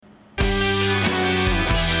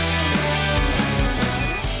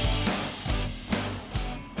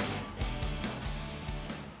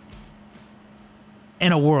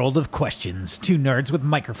In a world of questions, two nerds with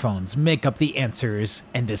microphones make up the answers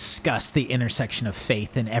and discuss the intersection of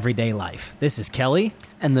faith in everyday life. This is Kelly.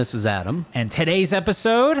 And this is Adam. And today's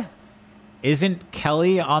episode, isn't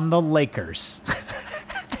Kelly on the Lakers?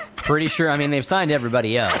 Pretty sure. I mean, they've signed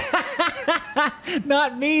everybody else.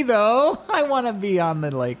 Not me, though. I want to be on the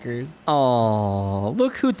Lakers. Oh,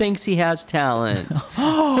 look who thinks he has talent.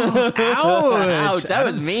 Ouch. Ouch, that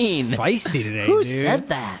was mean. Feisty today, Who dude. said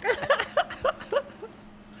that?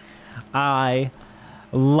 I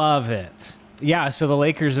love it. Yeah, so the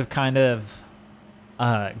Lakers have kind of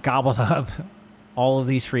gobbled up all of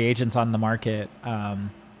these free agents on the market.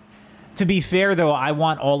 To be fair, though, I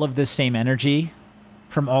want all of this same energy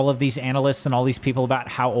from all of these analysts and all these people about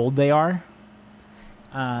how old they are.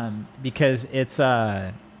 Because it's...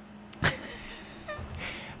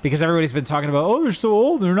 because everybody's been talking about, oh, they're so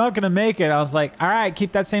old, they're not going to make it. I was like, all right,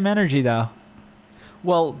 keep that same energy, though.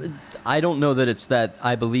 Well, I don't know that it's that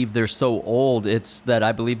I believe they're so old. It's that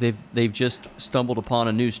I believe they've just stumbled upon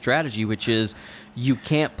a new strategy, which is you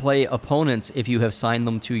can't play opponents if you have signed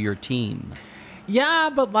them to your team. Yeah,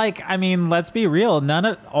 but like, I mean, let's be real.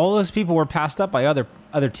 All those people were passed up by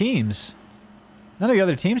other teams. None of the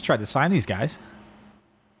other teams tried to sign these guys.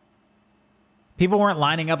 People weren't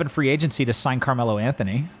lining up in free agency to sign Carmelo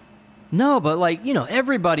Anthony. No, but like,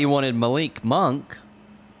 everybody wanted Malik Monk.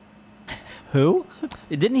 Who?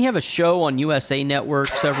 Didn't he have a show on USA Network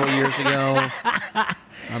several years ago?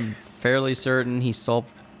 I'm fairly certain he solved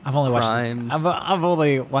crimes. I've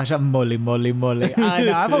only watched Molly. I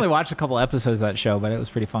know. I've only watched a couple episodes of that show, but it was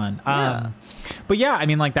pretty fun. Yeah. But yeah, I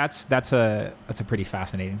mean, like that's a pretty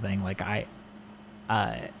fascinating thing. Like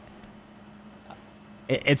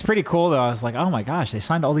it's pretty cool though. I was like, oh my gosh, they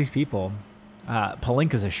signed all these people.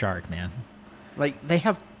 Pelinka's a shark, man. Like they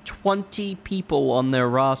have 20 people on their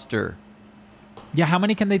roster. Yeah, how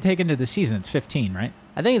many can they take into the season? It's 15, right?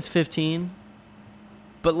 I think it's 15.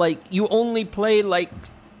 But, like, you only play, like,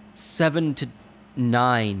 7 to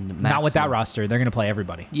 9 maximum. Not with that roster. They're going to play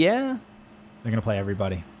everybody. Yeah. They're going to play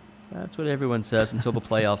everybody. That's what everyone says until the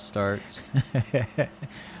playoffs starts.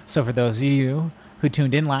 So for those of you who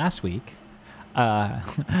tuned in last week,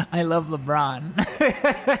 I love LeBron.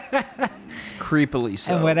 Creepily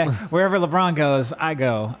so. And wherever LeBron goes, I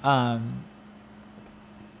go.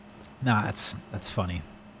 Nah, that's funny.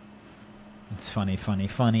 It's funny.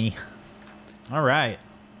 All right.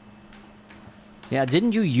 Yeah,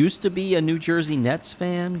 didn't you used to be a New Jersey Nets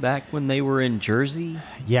fan back when they were in Jersey?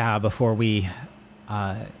 Yeah, before we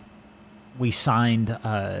signed,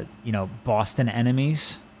 Boston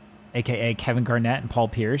enemies, aka Kevin Garnett and Paul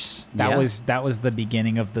Pierce. That was the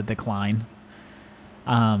beginning of the decline.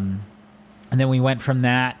 And then we went from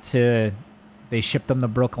that to they shipped them to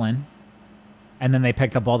Brooklyn. And then they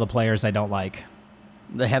picked up all the players I don't like.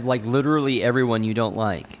 They have, like, literally everyone you don't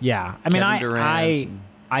like. Yeah. I mean, I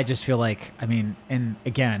just feel like, I mean, and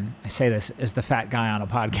again, I say this as the fat guy on a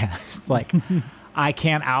podcast. Like, I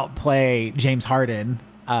can't outplay James Harden.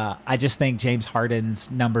 I just think James Harden's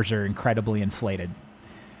numbers are incredibly inflated.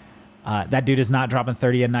 That dude is not dropping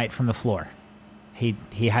 30 a night from the floor. He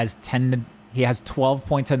has 12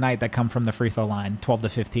 points a night that come from the free throw line, 12 to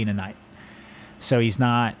 15 a night. So he's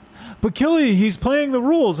not... But Kelly, he's playing the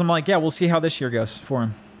rules. I'm like, yeah, we'll see how this year goes for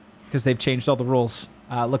him because they've changed all the rules.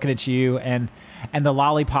 Looking at you and the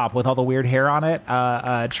lollipop with all the weird hair on it,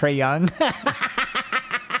 Trae Young.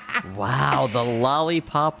 Wow, the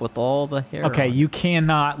lollipop with all the hair. Okay, on. You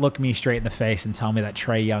cannot look me straight in the face and tell me that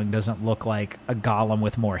Trae Young doesn't look like a golem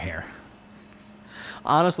with more hair.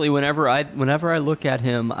 Honestly, whenever I look at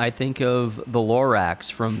him, I think of the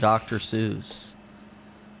Lorax from Dr. Seuss.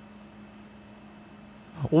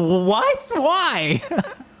 What? Why?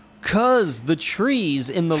 Because the trees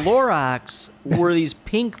in the Lorax were these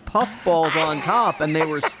pink puffballs on top, and they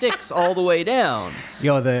were sticks all the way down.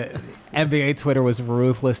 Yo, the NBA Twitter was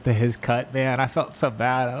ruthless to his cut, man. I felt so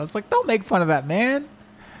bad. I was like, don't make fun of that man.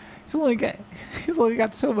 He's only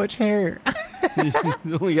got so much hair. He's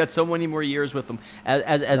only got so many more years with him.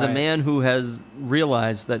 As right. A man who has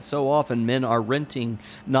realized that so often men are renting,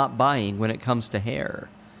 not buying when it comes to hair.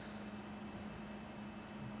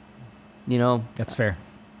 That's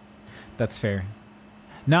fair.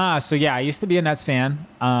 Nah, so yeah, I used to be a Nets fan,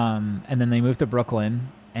 and then they moved to Brooklyn,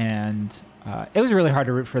 and it was really hard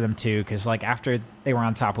to root for them too, because like after they were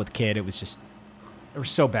on top with Kidd, it was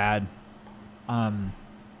so bad.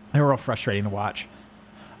 They were real frustrating to watch.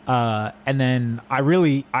 And then I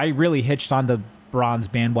really hitched on the Bronze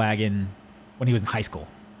bandwagon when he was in high school.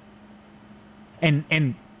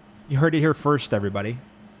 And you heard it here first, everybody.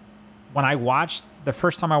 The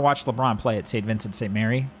first time I watched LeBron play at St. Vincent St.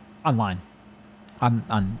 Mary online,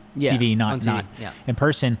 on Yeah, TV, not on TV, not yeah. in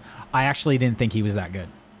person. I actually didn't think he was that good.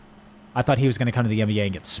 I thought he was going to come to the NBA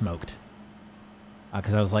and get smoked.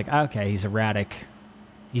 Because I was like, okay, he's erratic.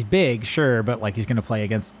 He's big, sure, but like he's going to play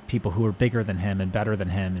against people who are bigger than him and better than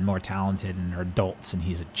him and more talented and are adults, and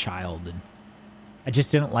he's a child. And I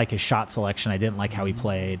just didn't like his shot selection. I didn't like how he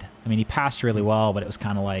played. I mean, he passed really well, but it was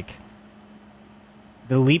kind of like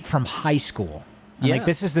the leap from high school. And like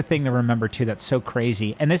this is the thing to remember too that's so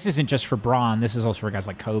crazy. And this isn't just for Bron. This is also for guys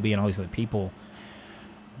like Kobe and all these other people.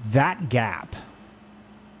 That gap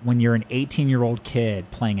when you're an 18-year-old kid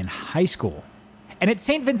playing in high school. And it's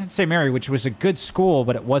St. Vincent St. Mary, which was a good school,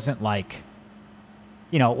 but it wasn't like,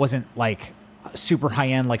 it wasn't like super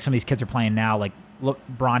high-end like some of these kids are playing now. Like, look,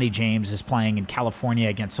 Bronny James is playing in California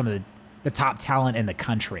against some of the top talent in the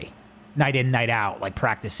country. Night in, night out, like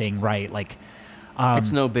practicing, right? Like,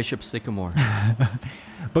 it's no Bishop Sycamore.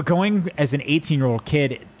 but going as an 18-year-old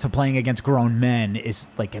kid to playing against grown men is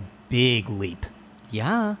like a big leap.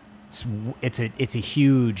 Yeah. It's a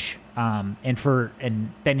huge and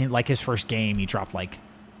then like his first game he dropped like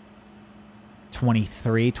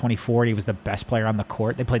 23, 24. He was the best player on the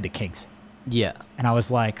court. They played the Kings. Yeah. And I was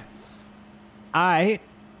like, I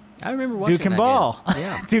remember watching Duke and that ball. game.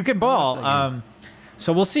 Yeah. Duke and ball.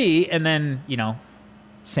 So we'll see. And then,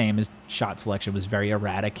 same, his shot selection was very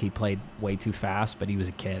erratic. He played way too fast, but he was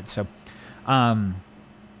a kid. So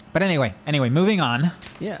but anyway, moving on.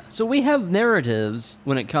 Yeah. So we have narratives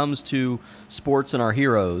when it comes to sports and our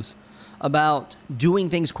heroes about doing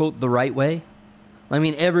things, quote, the right way. I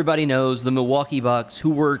mean, everybody knows the Milwaukee Bucks, who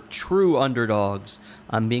were true underdogs.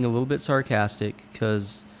 I'm being a little bit sarcastic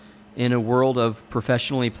because in a world of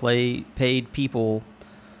professionally paid people,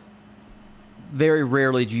 very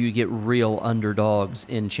rarely do you get real underdogs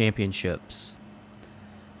in championships.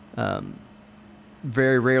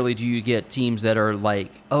 Very rarely do you get teams that are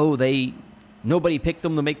like, nobody picked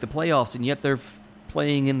them to make the playoffs, and yet they're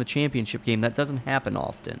playing in the championship game. That doesn't happen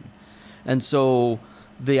often. And so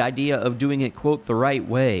the idea of doing it, quote, the right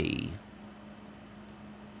way,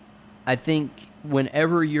 I think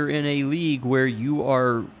whenever you're in a league where you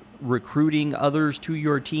are recruiting others to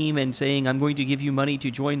your team and saying, I'm going to give you money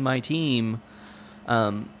to join my team,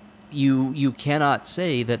 you cannot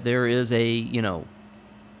say that there is an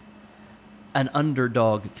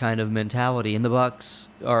underdog kind of mentality, and the Bucks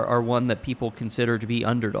are one that people consider to be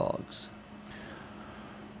underdogs.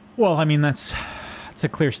 Well, I mean, that's a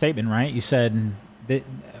clear statement, right? You said that,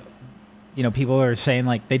 people are saying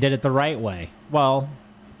like they did it the right way. Well,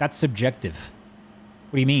 that's subjective.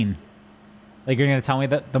 What do you mean? Like, you're going to tell me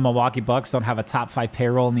that the Milwaukee Bucks don't have a top 5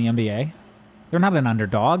 payroll in the NBA? They're not an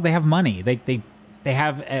underdog. They have money. They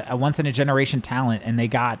have a once in a generation talent, and they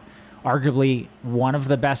got arguably one of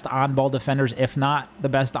the best on-ball defenders, if not the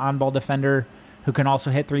best on-ball defender, who can also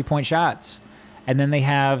hit 3-point shots. And then they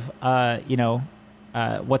have,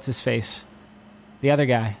 what's his face? The other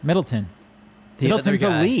guy, Middleton. Middleton's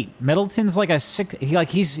elite. Middleton's like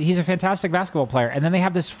he's a fantastic basketball player. And then they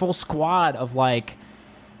have this full squad of like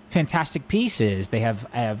fantastic pieces. They have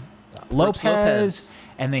Lopez,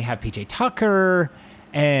 and they have PJ Tucker,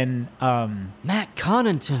 and Matt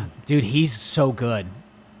Connaughton. Dude, he's so good.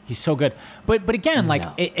 He's so good. But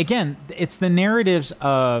again, it's the narratives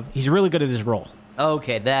of he's really good at his role.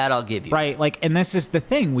 Okay, that I'll give you. Right, and this is the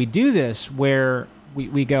thing. We do this where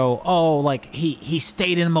we go, he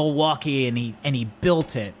stayed in Milwaukee and he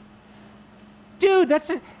built it. Dude,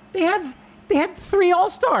 they had 3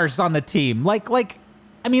 All-Stars on the team.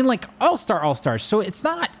 All-Stars. So it's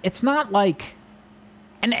not like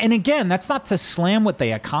and again, that's not to slam what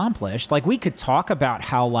they accomplished. Like, we could talk about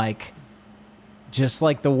how just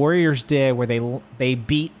like the Warriors did, where they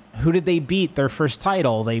beat, who did they beat their first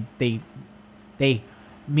title? They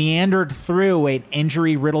meandered through an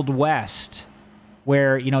injury-riddled West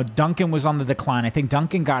where, Duncan was on the decline. I think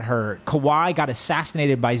Duncan got hurt. Kawhi got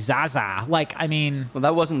assassinated by Zaza. Well,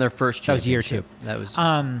 that wasn't their first championship. That was year 2.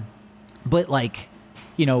 That was... But,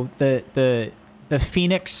 the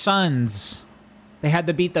Phoenix Suns, they had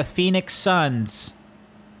to beat the Phoenix Suns,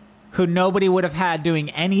 who nobody would have had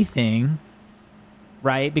doing anything,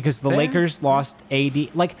 right? Because the Lakers lost AD.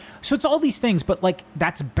 So it's all these things, but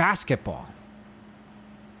that's basketball.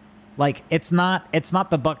 It's not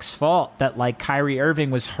the Bucks' fault that Kyrie Irving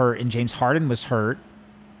was hurt and James Harden was hurt,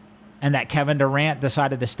 and that Kevin Durant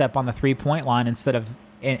decided to step on the 3-point line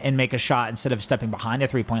and make a shot instead of stepping behind the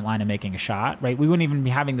 3-point line and making a shot, right? We wouldn't even be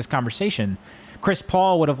having this conversation. Chris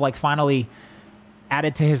Paul would have finally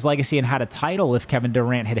added to his legacy and had a title if Kevin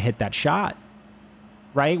Durant had hit that shot,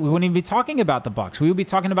 right? We wouldn't even be talking about the Bucks. We would be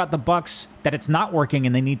talking about the Bucks, that it's not working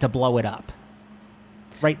and they need to blow it up,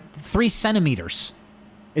 right? 3 centimeters.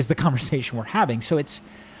 is the conversation we're having. So it's,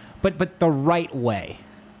 but the right way.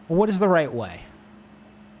 What is the right way?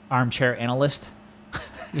 Armchair analyst.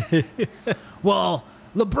 Well,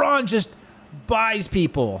 LeBron just buys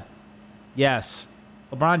people. Yes.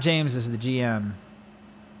 LeBron James is the GM.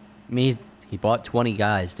 I mean, he bought 20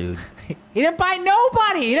 guys, dude. He didn't buy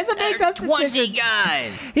nobody. He doesn't make those 20 decisions.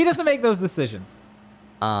 guys. He doesn't make those decisions.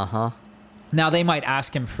 Uh-huh. Now, they might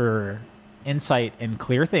ask him for insight and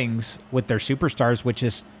clear things with their superstars, which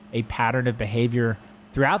is a pattern of behavior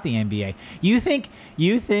throughout the NBA. You think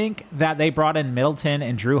that they brought in Middleton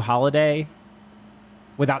and Drew Holiday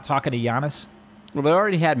without talking to Giannis? Well, they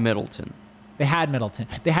already had Middleton. They had Middleton.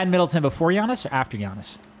 They had Middleton before Giannis or after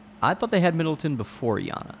Giannis? I thought they had Middleton before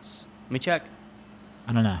Giannis. Let me check.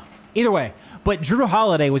 I don't know. Either way, but Drew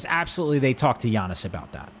Holiday was absolutely, they talked to Giannis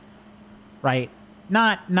about that, right?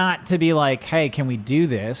 Not to be like, hey, can we do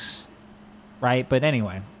this, right? But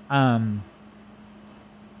anyway, but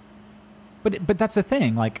that's the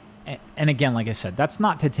thing. Like, and again, like I said, that's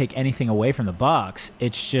not to take anything away from the Bucks.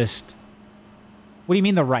 It's just, what do you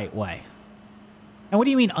mean the right way? And what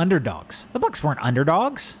do you mean underdogs? The Bucks weren't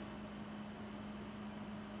underdogs.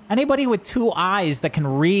 Anybody with two eyes that can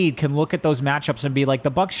read can look at those matchups and be like, the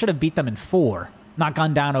Bucks should have beat them in 4, not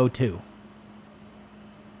gone down 0-2.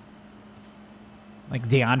 Like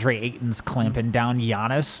DeAndre Ayton's clamping down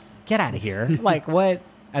Giannis. Get out of here. Like, what?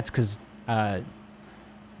 That's because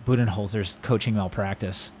Budenholzer's coaching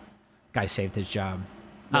malpractice. Guy saved his job.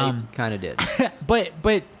 Kind of did.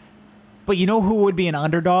 But you know who would be an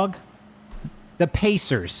underdog? The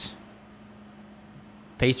Pacers.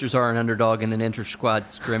 Pacers are an underdog in an inter-squad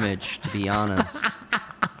scrimmage, to be honest.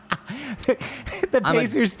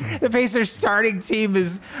 The Pacers starting team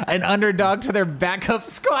is an underdog to their backup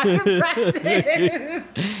squad in practice.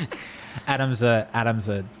 Adam's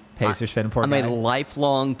a Pacers fan. Poor guy. I'm a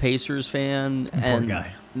lifelong Pacers fan, and poor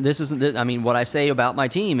guy. This isn't. I mean, what I say about my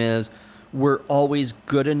team is we're always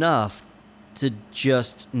good enough to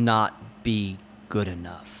just not be good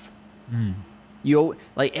enough. You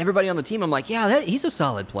like everybody on the team. I'm like, yeah, he's a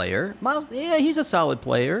solid player. Miles, yeah, he's a solid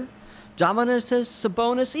player. Domantas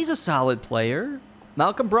Sabonis, he's a solid player.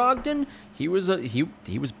 Malcolm Brogdon, he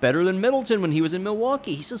was better than Middleton when he was in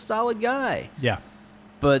Milwaukee. He's a solid guy. Yeah,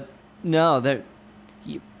 but no,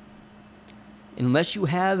 unless you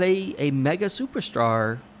have a mega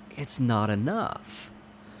superstar, it's not enough.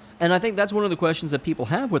 And I think that's one of the questions that people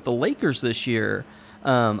have with the Lakers this year.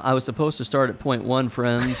 I was supposed to start at point 1,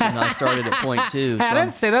 friends, and I started at point 2. So I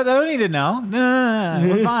didn't say that. They don't need to know. No,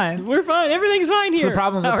 we're fine. We're fine. Everything's fine here. It's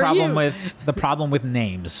the problem with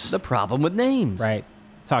names. The problem with names. Right.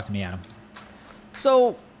 Talk to me, Adam.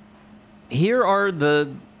 So here are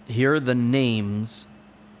the names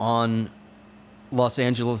on Los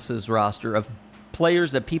Angeles' roster of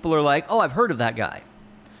players that people are like, oh, I've heard of that guy.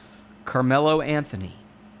 Carmelo Anthony,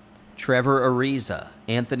 Trevor Ariza,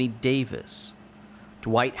 Anthony Davis,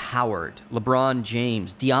 Dwight Howard, LeBron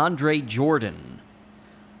James, DeAndre Jordan,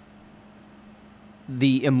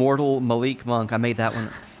 the immortal Malik Monk. I made that one.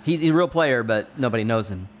 He's a real player, but nobody knows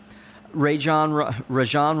him. Rajon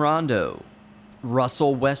Rondo,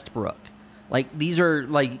 Russell Westbrook. Like, these are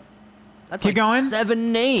like, that's Keep like going.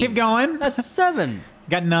 7 names. Keep going. That's 7.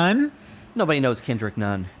 Got none. Nobody knows Kendrick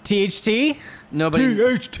Nunn. THT.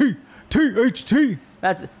 Nobody. THT.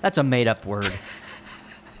 That's a made up word.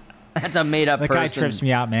 That's a made up person. That guy trips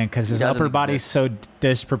me out, man, because his upper body's so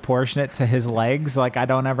disproportionate to his legs. Like, I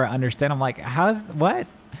don't ever understand. I'm like, what?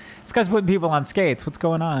 This guy's putting people on skates. What's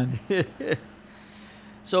going on?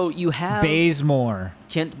 So you have Bazemore.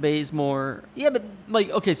 Kent Bazemore. Yeah, but like,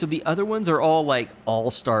 okay, so the other ones are all like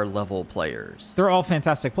all-star level players. They're all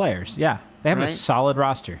fantastic players. Yeah. They have a solid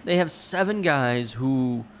roster. They have 7 guys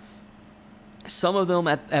who, some of them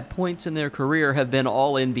at points in their career have been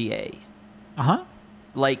all NBA. Uh-huh.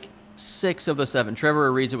 Like 6 of the 7.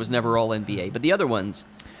 Trevor Ariza was never all NBA, but the other ones.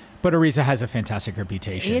 But Ariza has a fantastic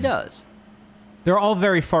reputation. He does. They're all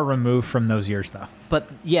very far removed from those years, though. But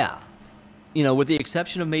yeah, with the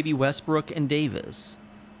exception of maybe Westbrook and Davis,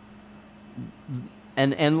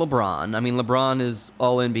 and LeBron. I mean, LeBron is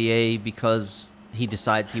all NBA because he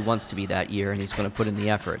decides he wants to be that year, and he's going to put in the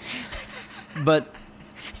effort. But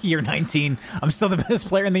year 19, I'm still the best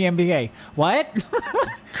player in the NBA. What?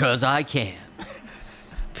 Because I can.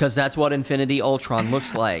 Because that's what Infinity Ultron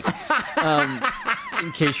looks like.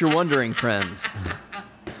 In case you're wondering, friends.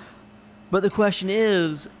 But the question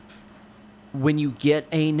is, when you get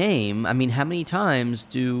a name, I mean, how many times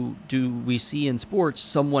do we see in sports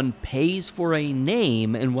someone pays for a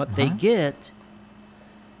name and what they get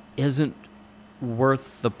isn't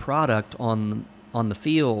worth the product on the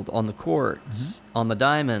field, on the courts, on the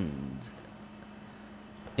diamond?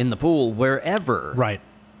 in the pool, wherever. Right.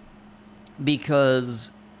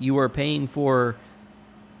 Because you are paying for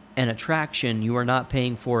an attraction. You are not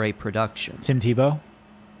paying for a production. Tim Tebow?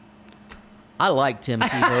 I like Tim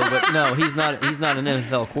Tebow, but no, he's not an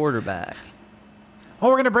NFL quarterback. Oh,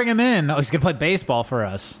 we're going to bring him in. Oh, he's going to play baseball for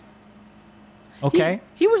us. Okay.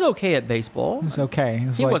 He was okay at baseball. He was okay.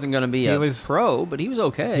 He wasn't going to be a pro, but he was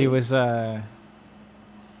okay. He was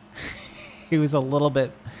he was a little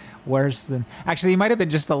bit worse than... Actually, he might have been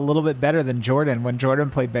just a little bit better than Jordan when Jordan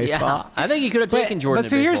played baseball. Yeah, I think he could have taken Jordan But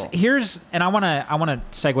so at baseball. here's and I want to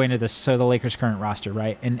segue into this. So the Lakers' current roster,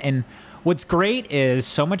 right? And what's great is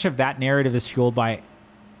so much of that narrative is fueled by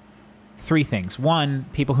three things. One,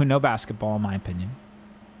 people who know basketball, in my opinion.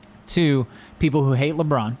 Two, people who hate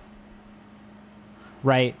LeBron.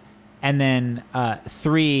 Right? And then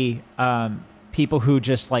three, people who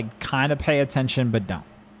just like kind of pay attention but don't.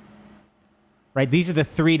 Right? These are the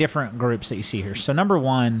three different groups that you see here. So number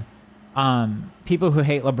one, people who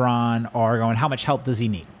hate LeBron are going, how much help does he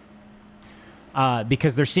need?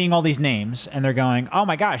 Because they're seeing all these names and they're going, oh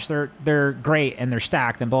my gosh, they're great and they're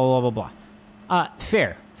stacked and blah, blah, blah, blah.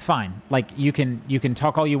 Fair. Fine. Like you can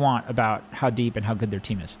talk all you want about how deep and how good their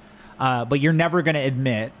team is. But you're never going to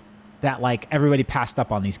admit that like everybody passed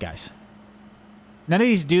up on these guys. None of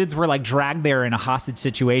these dudes were like dragged there in a hostage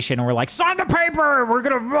situation and were like, sign the paper. We're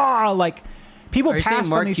going to like people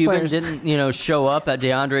passed on these players. Didn't, show up at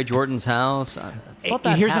DeAndre Jordan's house?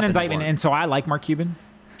 Here's an indictment. And so I like Mark Cuban.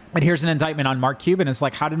 And here's an indictment on Mark Cuban. It's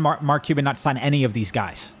like, how did Mark Cuban not sign any of these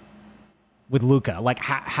guys with Luka? Like,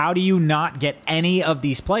 how do you not get any of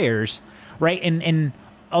these players, right? And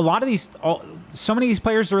a lot of these, so many of these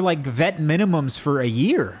players are like vet minimums for a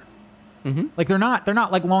year. Mm-hmm. Like they're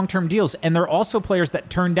not like long-term deals. And they're also players that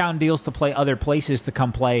turn down deals to play other places to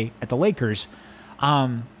come play at the Lakers.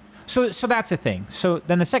 So that's a thing. So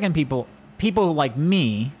then the second people like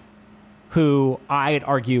me, who I'd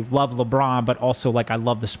argue love LeBron, but also like I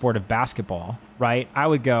love the sport of basketball, right? I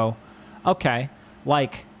would go, okay,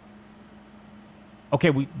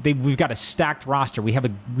 we've got a stacked roster. We have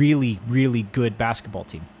a really, really good basketball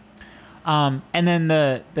team. And then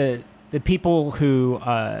the people who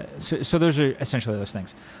so those are essentially those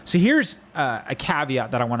things. So here's a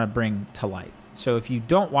caveat that I want to bring to light. So if you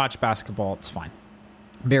don't watch basketball, it's fine.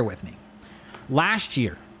 Bear with me. Last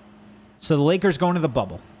year, so the Lakers go into the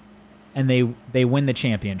bubble. And they win the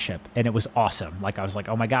championship, and it was awesome. Like I was like,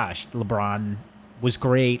 oh my gosh, LeBron was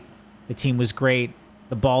great, the team was great,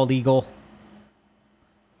 the bald eagle,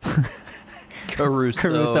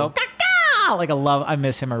 Caruso, like I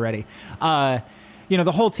miss him already. The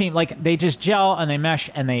whole team, like they just gel and they mesh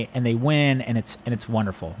and they win, and it's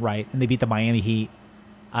wonderful, right? And they beat the Miami Heat,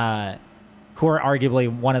 who are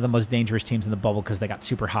arguably one of the most dangerous teams in the bubble because they got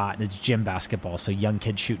super hot and it's gym basketball, so young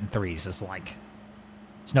kids shooting threes is like.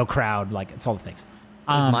 There's no crowd, like it's all the things.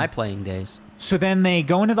 It was my playing days. So then they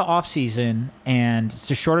go into the offseason, and it's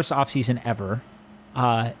the shortest offseason ever,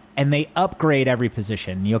 and they upgrade every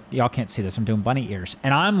position. Y'all can't see this. I'm doing bunny ears.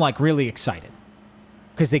 And I'm like really excited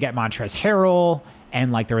because they get Montrezl Harrell,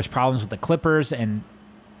 and like there was problems with the Clippers, and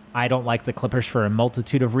I don't like the Clippers for a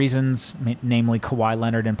multitude of reasons, namely Kawhi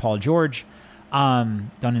Leonard and Paul George. Do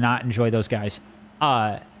not enjoy those guys.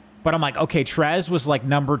 But I'm like, okay, Trez was like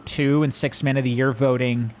number 2 in 6th Man of the Year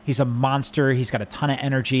voting. He's a monster. He's got a ton of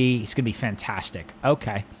energy. He's going to be fantastic.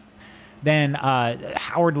 Okay. Then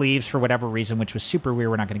Howard leaves for whatever reason, which was super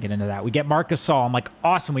weird. We're not going to get into that. We get Marc Gasol. I'm like,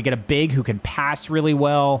 awesome. We get a big who can pass really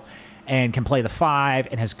well and can play the 5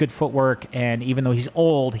 and has good footwork. And even though he's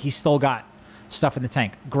old, he's still got stuff in the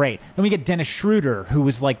tank. Great. Then we get Dennis Schroeder, who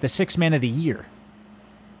was like the 6th Man of the Year.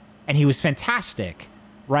 And he was fantastic,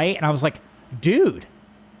 right? And I was like, dude.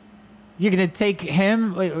 You're going to take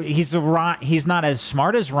him. He's not as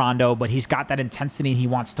smart as Rondo, but he's got that intensity. He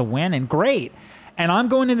wants to win, and great. And I'm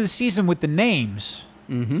going into the season with the names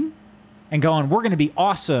and going, we're going to be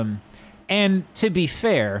awesome. And to be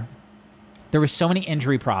fair, there were so many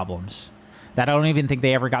injury problems that I don't even think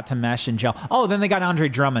they ever got to mesh and gel. Oh, then they got Andre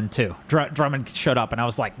Drummond, too. Drummond showed up, and I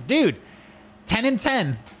was like, dude,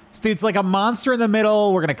 10-10. This dude's like a monster in the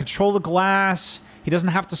middle. We're going to control the glass. He doesn't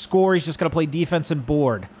have to score. He's just going to play defense and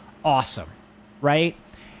board. Awesome, right?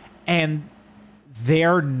 And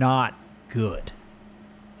they're not good.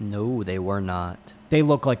 No, they were not. They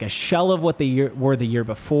look like a shell of what they were the year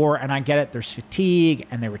before, and I get it. There's fatigue,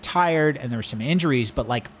 and they were tired, and there were some injuries, but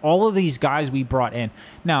like all of these guys we brought in.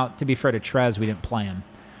 Now, to be fair to Trez, we didn't play him,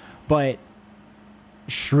 but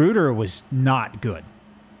Schroeder was not good.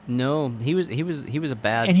 No, he was a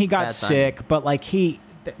bad. And he got sick, but like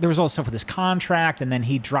there was all stuff with his contract, and then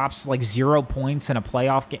he drops like 0 points in a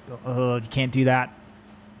playoff game. You can't do that.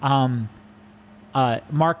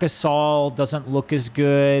 Marc Gasol doesn't look as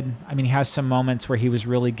good. I mean, he has some moments where he was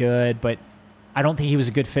really good, but I don't think he was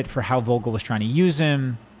a good fit for how Vogel was trying to use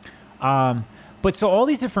him. But so all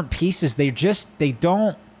these different pieces, they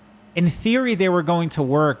don't, in theory, they were going to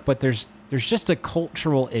work, but there's just a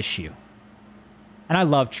cultural issue. And I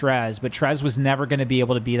love Trez, but Trez was never going to be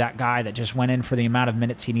able to be that guy that just went in for the amount of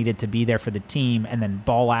minutes he needed to be there for the team and then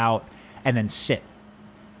ball out and then sit.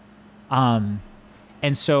 And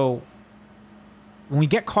so when we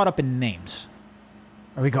get caught up in names,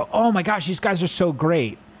 or we go, oh my gosh, these guys are so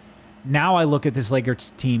great. Now I look at this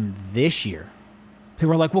Lakers team this year.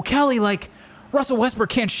 People are like, well, Kelly, like, Russell Westbrook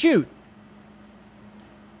can't shoot.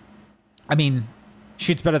 I mean,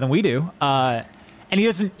 shoots better than we do. And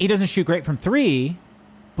he doesn't shoot great from three,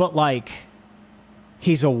 but like,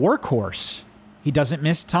 he's a workhorse. He doesn't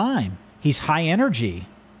miss time. He's high energy.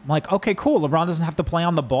 I'm like, okay, cool. LeBron doesn't have to play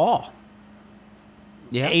on the ball.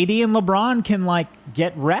 Yeah. AD and LeBron can like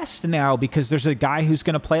get rest now because there's a guy who's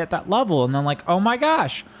going to play at that level. And then like, oh my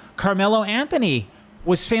gosh, Carmelo Anthony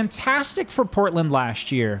was fantastic for Portland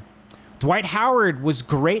last year. Dwight Howard was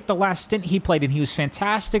great the last stint he played, and he was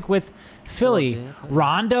fantastic with Philly.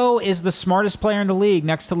 Rondo is the smartest player in the league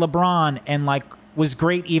next to LeBron, and like was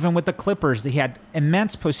great even with the Clippers. He had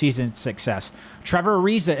immense postseason success. Trevor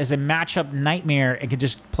Ariza is a matchup nightmare and can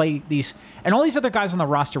just play these, and all these other guys on the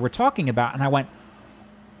roster we're talking about. And I went,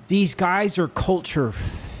 these guys are culture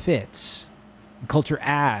fits, culture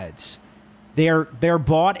adds. They're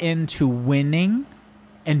bought into winning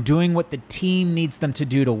and doing what the team needs them to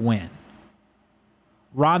do to win.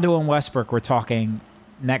 Rondo and Westbrook were talking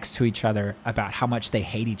next to each other about how much they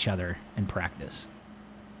hate each other in practice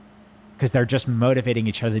because they're just motivating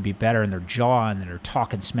each other to be better, and they're jawing and they're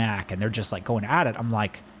talking smack and they're just like going at it. I'm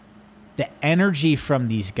like, the energy from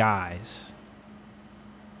these guys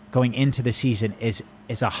going into the season is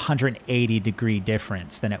 180-degree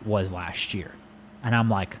difference than it was last year. And I'm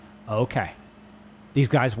like, okay, these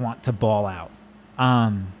guys want to ball out.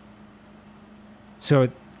 So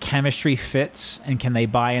chemistry fits, and can they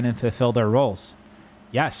buy in and fulfill their roles?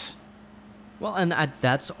 Yes. Well, and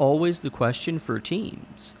that's always the question for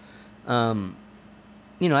teams.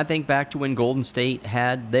 I think back to when Golden State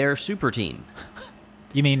had their super team.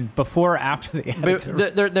 You mean before or after they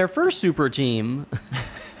had their first super team?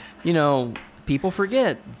 People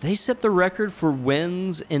forget they set the record for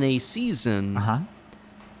wins in a season,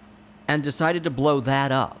 and decided to blow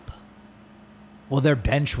that up. Well, their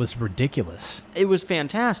bench was ridiculous. It was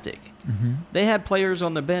fantastic. Mm-hmm. They had players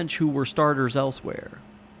on the bench who were starters elsewhere.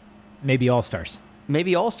 Maybe all-stars.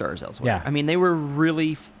 Elsewhere. Yeah. I mean, they were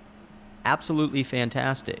really absolutely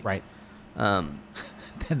fantastic. Right. Then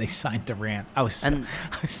they signed Durant. I was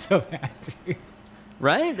so mad, dude.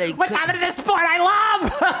 Right? What's happening to this sport I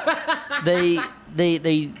love?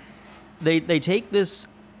 They take this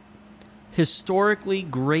historically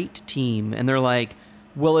great team, and they're like,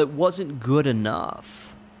 well, it wasn't good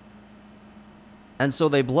enough. And so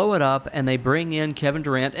they blow it up, and they bring in Kevin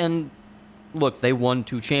Durant, and look, they won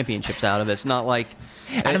 2 championships out of it. It's not like...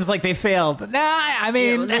 Adam's like, they failed. Nah, I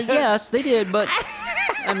mean... yes, they did, but,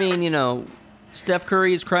 I mean, Steph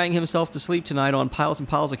Curry is crying himself to sleep tonight on piles and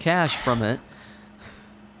piles of cash from it.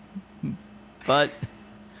 But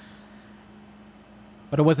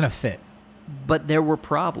it wasn't a fit. But there were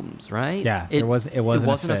problems, right? Yeah, it wasn't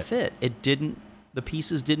a fit. The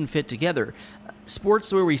pieces didn't fit together.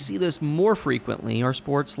 Sports where we see this more frequently are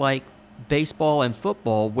sports like baseball and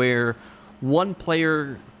football, where one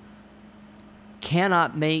player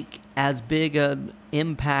cannot make as big an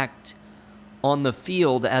impact on the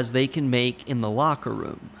field as they can make in the locker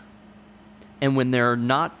room. And when there are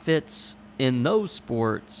not fits in those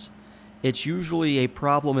sports, it's usually a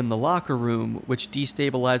problem in the locker room, which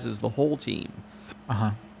destabilizes the whole team.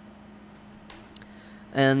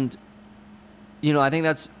 And I think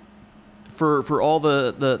that's for all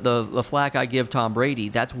the flack I give Tom Brady,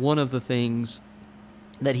 that's one of the things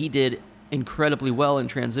that he did incredibly well in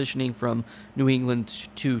transitioning from New England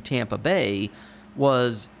to Tampa Bay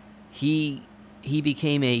was he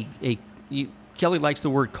became Kelly likes the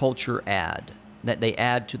word culture add, that they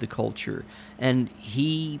add to the culture, and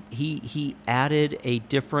he added a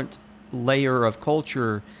different layer of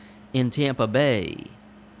culture in Tampa Bay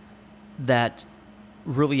that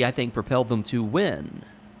really, I think, propelled them to win.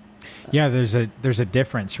 Yeah, there's a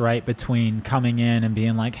difference, right, between coming in and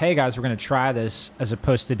being like, hey, guys, we're going to try this, as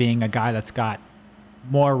opposed to being a guy that's got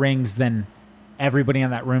more rings than everybody in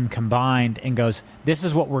that room combined and goes, this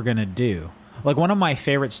is what we're going to do. Like, one of my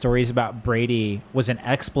favorite stories about Brady was an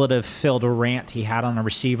expletive-filled rant he had on a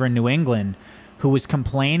receiver in New England who was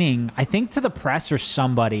complaining, I think to the press or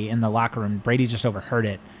somebody in the locker room. Brady just overheard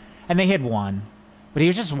it. And they had won. but he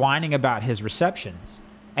was just whining about his receptions.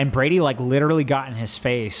 And Brady like literally got in his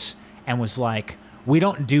face and was like, "We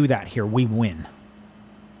don't do that here. We win."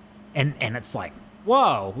 And it's like,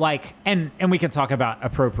 whoa, like, and we can talk about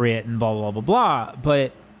appropriate and blah blah blah blah,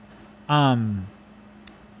 but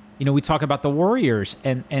you know, we talk about the Warriors,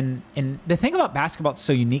 and the thing about basketball that's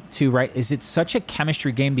so unique too, right, is it's such a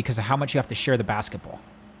chemistry game because of how much you have to share the basketball.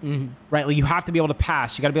 Mm-hmm. Right, like you have to be able to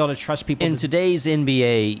pass. You got to be able to trust people. In today's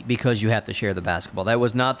NBA, because you have to share the basketball. That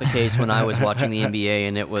was not the case when I was watching the NBA,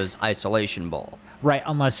 and it was isolation ball. Right,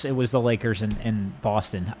 unless it was the Lakers in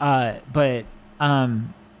Boston. But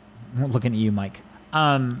I'm looking at you, Mike,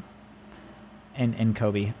 and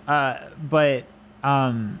Kobe. But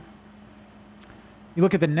you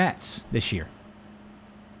look at the Nets this year,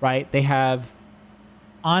 right? They have,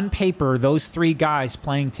 on paper, those three guys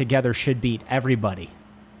playing together should beat everybody.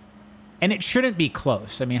 And it shouldn't be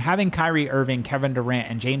close. I mean, having Kyrie Irving, Kevin Durant,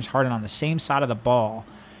 and James Harden on the same side of the ball,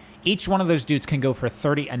 each one of those dudes can go for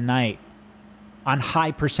 30 a night on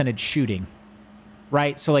high percentage shooting,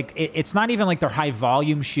 right? So, like, it's not even like they're high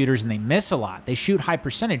volume shooters and they miss a lot. They shoot high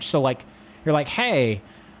percentage. So, like, you're like, hey,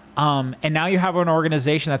 and now you have an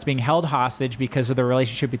organization that's being held hostage because of the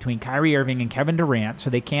relationship between Kyrie Irving and Kevin Durant.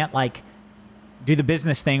 So they can't, like, do the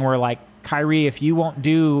business thing where, like, Kyrie, if you won't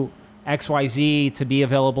do XYZ to be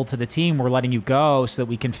available to the team, we're letting you go so that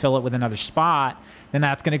we can fill it with another spot. Then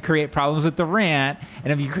that's going to create problems with Durant.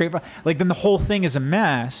 And if you create, like, then the whole thing is a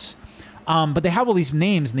mess. But they have all these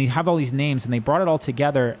names, and they brought it all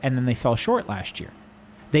together, and then they fell short last year.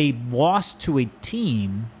 They lost to a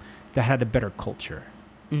team that had a better culture.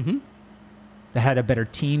 Mm-hmm. That had a better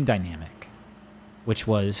team dynamic, which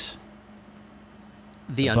was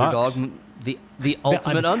the underdog, the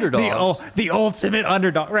ultimate underdog, the ultimate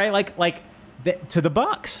underdog, right? Like to the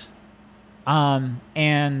Bucks,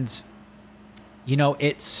 and you know,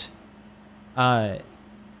 it's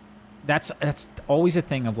that's always a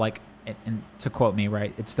thing of, like, and to quote me,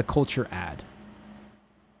 right? It's the culture ad.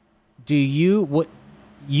 Do you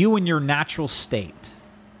in your natural state?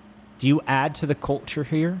 Do you add to the culture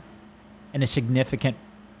here in a significant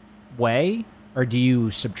way, or do you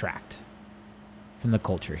subtract from the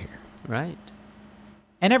culture here? Right.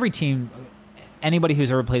 And every team, anybody who's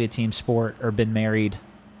ever played a team sport or been married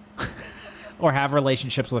or have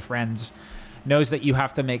relationships with friends knows that you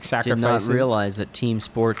have to make sacrifices. Did not realize that team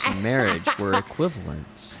sports and marriage were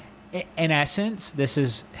equivalents. In essence, this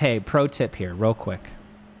is, hey, pro tip here, real quick.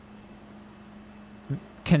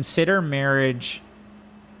 Consider marriage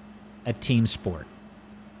a team sport.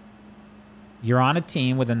 You're on a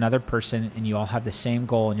team with another person and you all have the same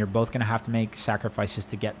goal and you're both going to have to make sacrifices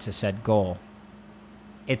to get to said goal.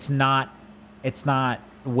 It's not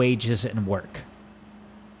wages and work.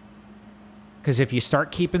 Because if you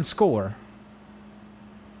start keeping score,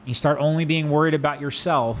 you start only being worried about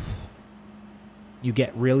yourself, you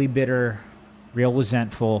get really bitter, real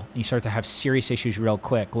resentful, and you start to have serious issues real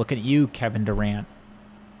quick. Look at you, Kevin Durant,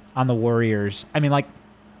 on the Warriors. I mean, like,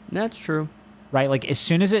 that's true. Right? Like, as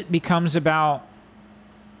soon as it becomes about,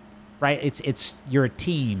 right, it's you're a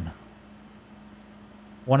team.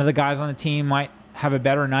 One of the guys on the team might have a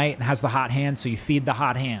better night and has the hot hand, so you feed the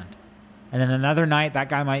hot hand. And then another night, that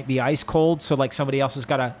guy might be ice cold, so, like, somebody else has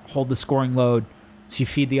got to hold the scoring load, so you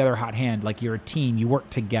feed the other hot hand. Like, you're a team. You work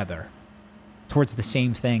together towards the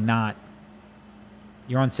same thing, not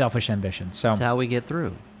your own selfish ambition. So that's how we get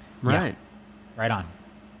through. Right. Yeah. Right on.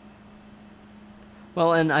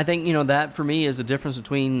 Well, and I think, you know, that for me is the difference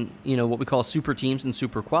between, you know, what we call super teams and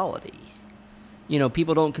super quality. You know,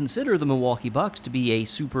 people don't consider the Milwaukee Bucks to be a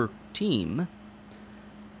super team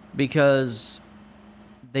because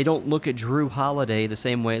they don't look at Drew Holiday the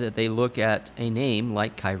same way that they look at a name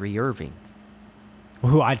like Kyrie Irving.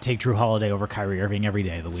 Who I'd take Drew Holiday over Kyrie Irving every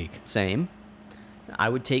day of the week. Same. I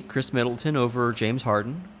would take Chris Middleton over James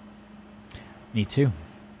Harden. Me too.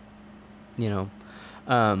 You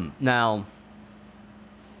know, now,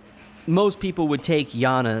 most people would take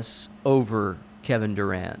Giannis over Kevin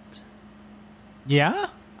Durant. Yeah?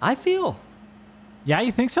 I feel. Yeah,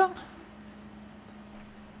 you think so?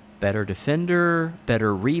 Better defender,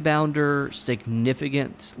 better rebounder,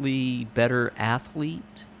 significantly better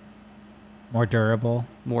athlete. More durable.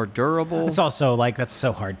 More durable. It's also, like, that's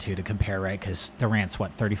so hard, too, to compare, right? Because Durant's,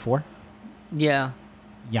 what, 34? Yeah.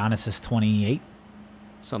 Giannis is 28?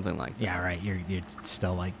 Something like that. Yeah, right. You're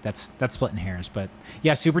still, like, that's splitting hairs. But,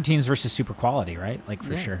 yeah, super teams versus super quality, right? Like,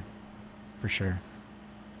 for sure. For sure.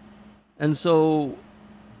 And so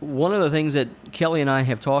one of the things that Kelly and I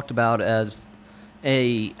have talked about as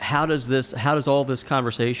how does all this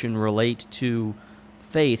conversation relate to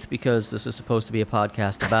faith, because this is supposed to be a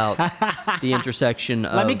podcast about the intersection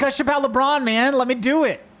of... Let me gush about LeBron, man. Let me do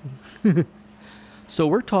it. So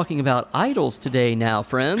we're talking about idols today now,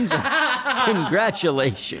 friends.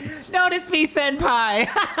 Congratulations. Notice me, senpai.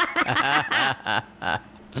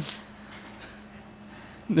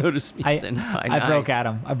 Notice me, senpai. I broke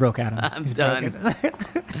Adam. I'm done.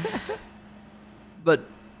 But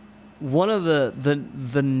one of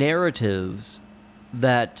the narratives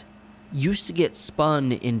that used to get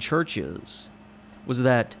spun in churches was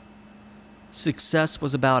that success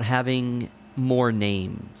was about having more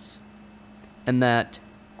names, and that,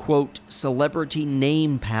 quote, celebrity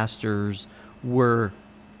name pastors were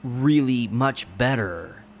really much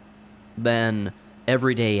better than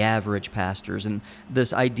everyday average pastors. And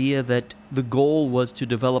this idea that the goal was to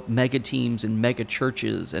develop mega teams and mega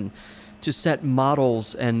churches and to set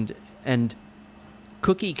models and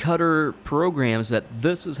cookie cutter programs, that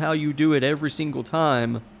this is how you do it every single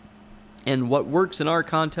time, and what works in our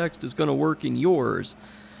context is going to work in yours,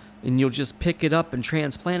 and you'll just pick it up and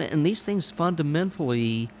transplant it. And these things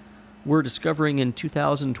fundamentally, we're discovering in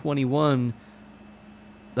 2021,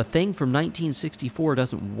 the thing from 1964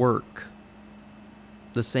 doesn't work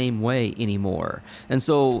the same way anymore. And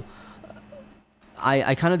so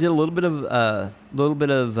I kind of did a little bit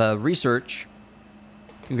of research.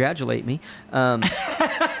 Congratulate me.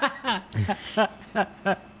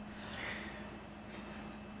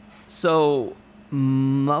 So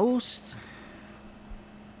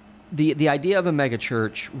the idea of a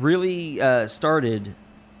megachurch really started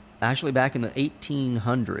actually back in the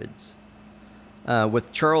 1800s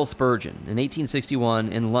with Charles Spurgeon in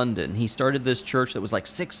 1861 in London. He started this church that was like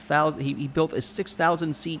 6,000. He built a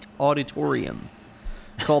 6,000 seat auditorium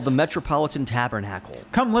called the Metropolitan Tabernacle.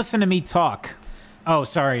 Come listen to me talk. Oh,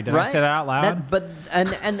 sorry. Did I say that out loud?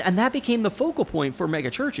 And that became the focal point for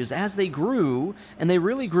mega churches as they grew, and they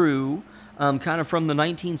really grew kind of from the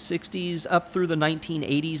 1960s up through the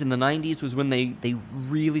 1980s, and the 90s was when they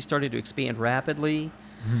really started to expand rapidly.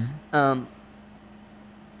 Mm-hmm.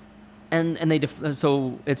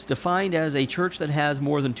 So it's defined as a church that has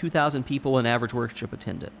more than 2,000 people in average worship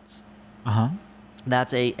attendance. Uh-huh.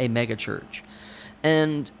 That's a mega church.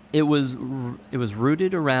 And it was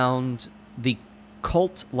rooted around the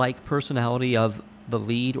cult-like personality of the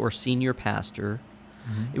lead or senior pastor.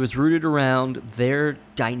 Mm-hmm. It was rooted around their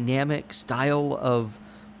dynamic style of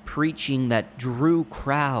preaching that drew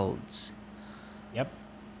crowds. Yep.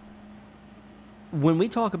 When we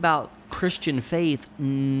talk about Christian faith,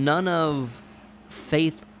 none of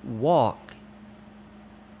faith walk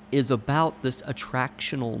is about this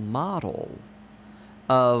attractional model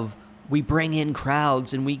of we bring in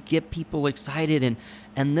crowds and we get people excited,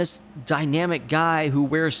 and this dynamic guy who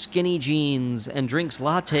wears skinny jeans and drinks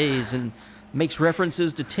lattes and makes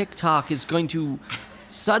references to TikTok is going to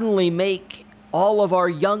suddenly make all of our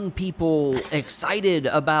young people excited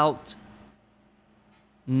about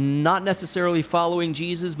not necessarily following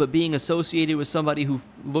Jesus, but being associated with somebody who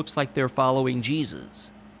looks like they're following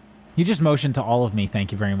Jesus. You just motioned to all of me.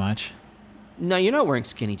 Thank you very much. No, you're not wearing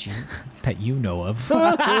skinny jeans. That you know of.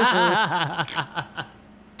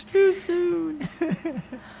 Too soon.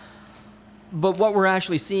 But what we're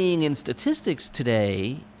actually seeing in statistics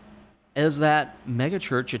today is that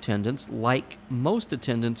megachurch attendance, like most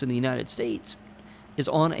attendance in the United States, is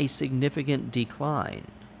on a significant decline.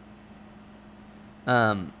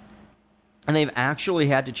 And they've actually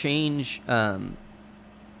had to change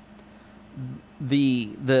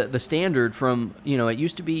the standard from, it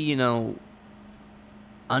used to be,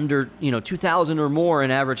 under 2,000 or more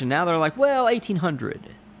in average, and now they're like, well, 1,800,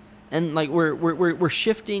 and like we're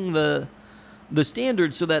shifting the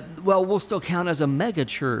standard so that, well, we'll still count as a mega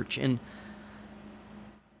church. And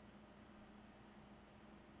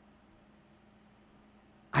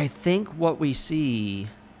I think what we see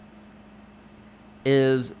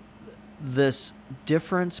is this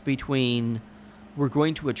difference between we're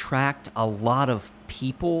going to attract a lot of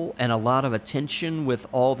people and a lot of attention with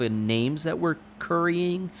all the names that we're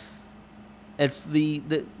currying. It's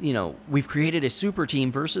we've created a super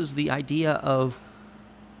team versus the idea of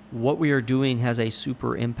what we are doing has a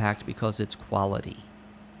super impact because it's quality.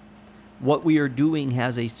 What we are doing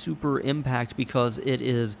has a super impact because it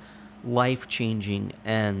is life-changing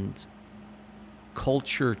and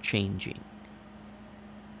culture-changing.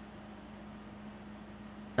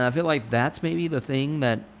 And I feel like that's maybe the thing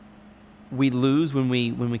that we lose when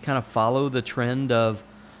we kind of follow the trend of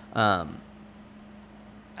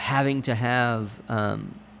having to have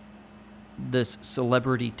this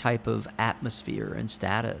celebrity type of atmosphere and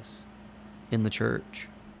status in the church.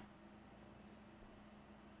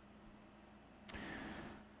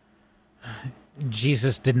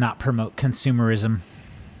 Jesus did not promote consumerism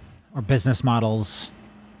or business models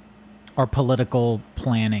or political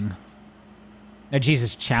planning. Now,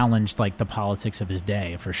 Jesus challenged like the politics of his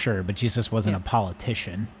day for sure, but Jesus wasn't a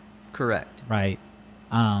politician. Correct. Right.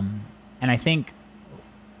 And I think,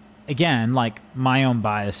 again, like my own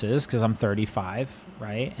biases, because I'm 35,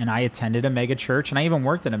 right? And I attended a mega church, and I even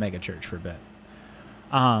worked in a mega church for a bit.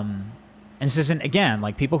 And this isn't, again,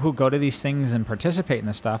 like people who go to these things and participate in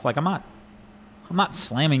this stuff, like I'm not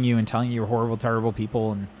slamming you and telling you you're horrible, terrible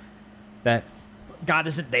people and that God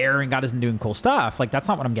isn't there and God isn't doing cool stuff. Like, that's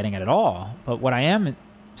not what I'm getting at all. But what I am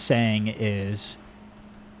saying is,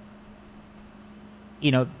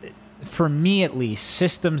 you know, for me at least,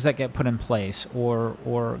 systems that get put in place or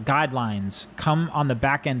guidelines come on the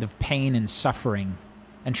back end of pain and suffering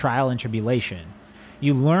and trial and tribulation.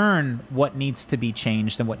 You learn what needs to be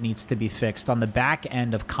changed and what needs to be fixed on the back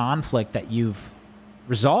end of conflict that you've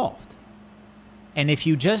resolved. And if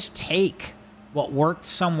you just take what worked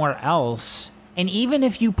somewhere else, and even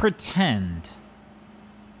if you pretend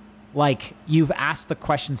like you've asked the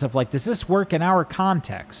questions of like, does this work in our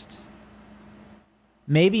context?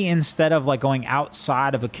 Maybe instead of like going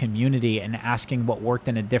outside of a community and asking what worked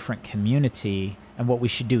in a different community and what we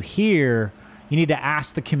should do here, you need to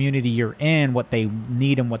ask the community you're in what they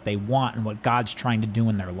need and what they want and what God's trying to do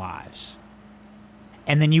in their lives.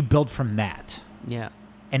 And then you build from that. Yeah.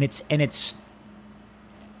 And it's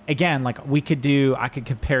again, like I could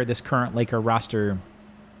compare this current Laker roster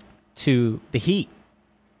to the Heat,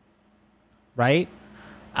 right?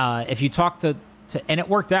 If you talk to, and it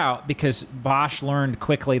worked out because Bosch learned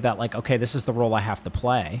quickly that like, okay, this is the role I have to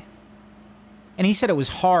play. And he said it was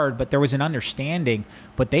hard, but there was an understanding,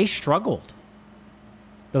 but they struggled,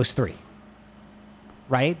 those three,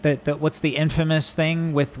 right? What's the infamous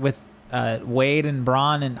thing with Wade and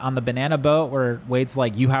Braun and on the banana boat where Wade's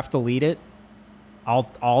like, you have to lead it.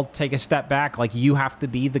 I'll take a step back. Like, you have to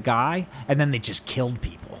be the guy. And then they just killed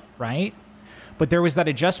people, right? But there was that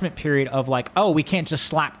adjustment period of like, oh, we can't just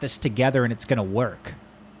slap this together and it's going to work.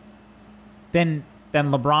 Then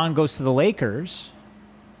LeBron goes to the Lakers.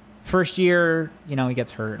 First year, you know, he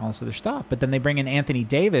gets hurt and all this other stuff. But then they bring in Anthony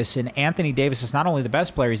Davis. And Anthony Davis is not only the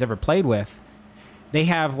best player he's ever played with. They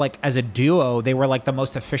have, like, as a duo, they were like the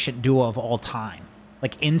most efficient duo of all time.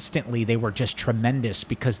 Like, instantly, they were just tremendous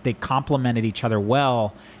because they complemented each other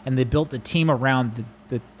well, and they built a team around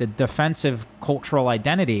the defensive cultural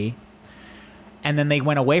identity, and then they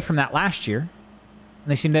went away from that last year, and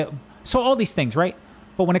they seemed to... So all these things, right?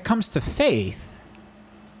 But when it comes to faith,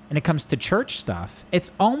 and it comes to church stuff, it's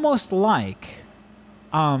almost like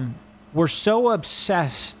we're so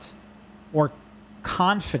obsessed or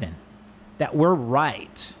confident that we're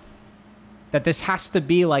right, that this has to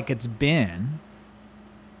be like it's been...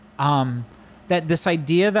 that this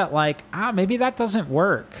idea that like, maybe that doesn't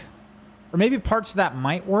work, or maybe parts of that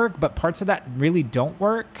might work, but parts of that really don't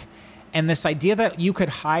work. And this idea that you could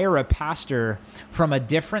hire a pastor from a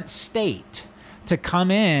different state to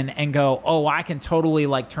come in and go, oh, I can totally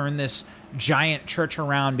like turn this giant church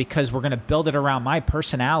around because we're going to build it around my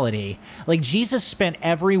personality. Like, Jesus spent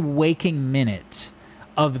every waking minute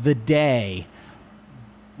of the day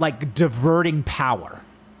like diverting power.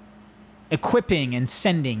 Equipping and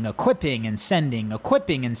sending, equipping and sending,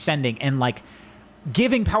 equipping and sending, and like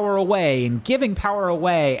giving power away and giving power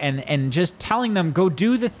away and just telling them, go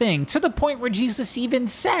do the thing, to the point where Jesus even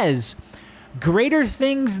says, greater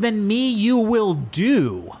things than me you will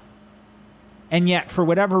do. And yet, for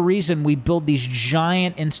whatever reason, we build these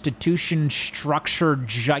giant institution structured,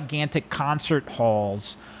 gigantic concert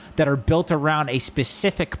halls that are built around a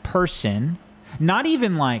specific person. Not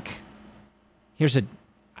even like,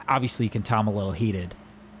 obviously you can tell I'm a little heated,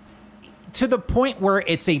 to the point where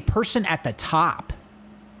it's a person at the top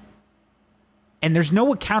and there's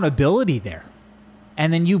no accountability there.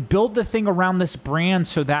 And then you build the thing around this brand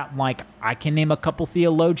so that, like, I can name a couple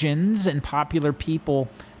theologians and popular people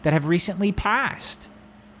that have recently passed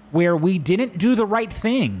where we didn't do the right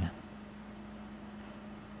thing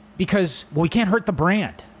because, well, we can't hurt the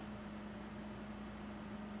brand.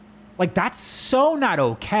 Like, that's so not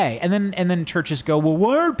okay. And then churches go, well,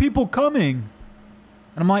 why are people coming?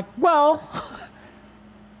 And I'm like, well,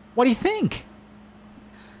 what do you think?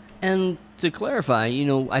 And to clarify, you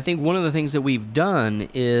know, I think one of the things that we've done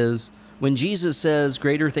is when Jesus says,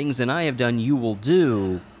 greater things than I have done, you will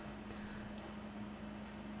do,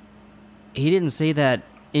 he didn't say that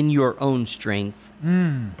in your own strength.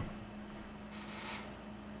 And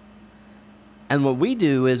what we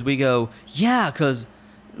do is we go, yeah, because...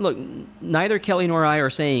 Look, neither Kelly nor I are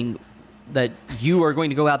saying that you are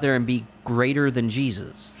going to go out there and be greater than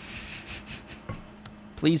Jesus.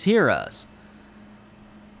 Please hear us.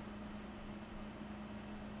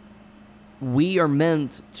 we are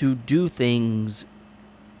meant to do things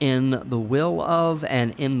in the will of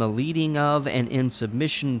and in the leading of and in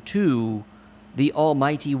submission to the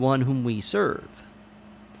Almighty One whom we serve.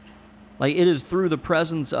 Like, it is through the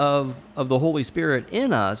presence of the Holy Spirit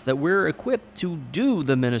in us that we're equipped to do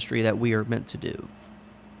the ministry that we are meant to do.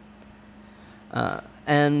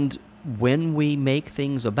 And when we make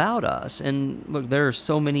things about us, and look, there are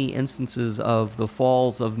so many instances of the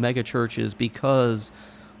falls of megachurches because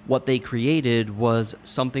what they created was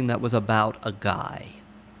something that was about a guy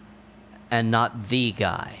and not the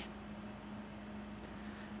guy.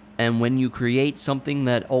 And when you create something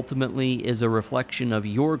that ultimately is a reflection of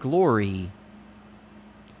your glory,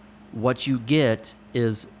 what you get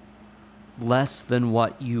is less than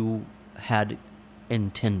what you had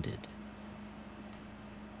intended.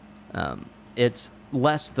 It's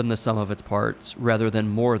less than the sum of its parts rather than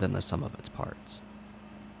more than the sum of its parts.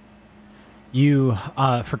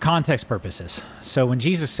 For context purposes, so when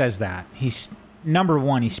Jesus says that, he's, number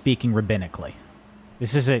one, he's speaking rabbinically.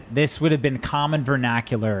 This would have been common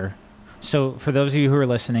vernacular. So for those of you who are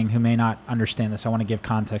listening who may not understand this, I want to give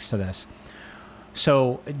context to this.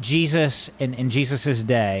 So Jesus, in Jesus'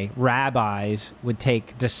 day, rabbis would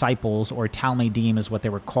take disciples, or talmidim is what they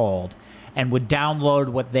were called, and would download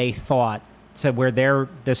what they thought to where their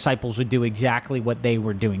disciples would do exactly what they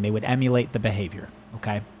were doing. They would emulate the behavior,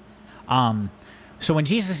 okay? So when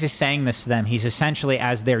Jesus is saying this to them, he's essentially,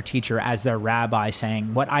 as their teacher, as their rabbi,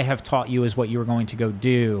 saying, what I have taught you is what you're going to go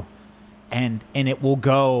do, and it will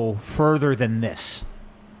go further than this.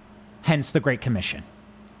 Hence the Great Commission.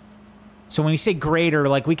 So when we say greater,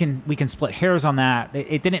 like, we can split hairs on that.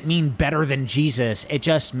 It didn't mean better than Jesus. It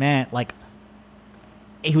just meant, like,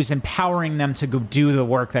 he was empowering them to go do the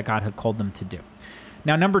work that God had called them to do.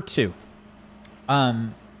 Now, number two,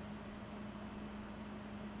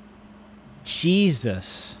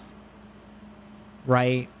 Jesus,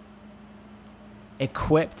 right,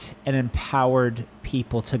 equipped and empowered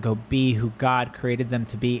people to go be who God created them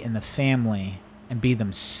to be in the family and be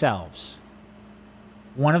themselves.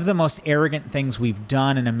 One of the most arrogant things we've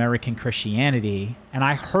done in American Christianity, and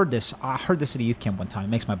I heard this at a youth camp one time. It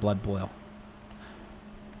makes my blood boil.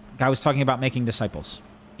 Guy was talking about making disciples.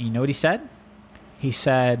 And you know what he said? He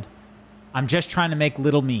said, I'm just trying to make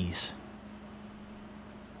little me's.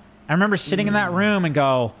 I remember sitting in that room and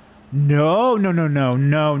go, no.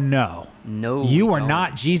 No, you are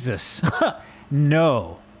not Jesus.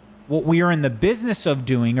 No. What we are in the business of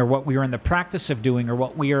doing, or what we are in the practice of doing, or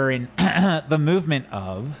what we are in the movement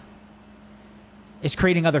of, is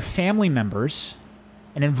creating other family members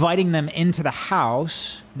and inviting them into the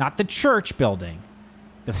house, not the church building,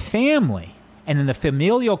 the family, and in the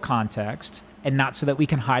familial context, and not so that we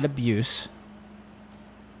can hide abuse,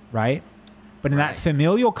 right? But in that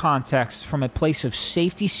familial context, from a place of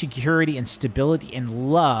safety, security, and stability,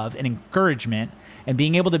 and love, and encouragement, and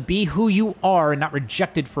being able to be who you are and not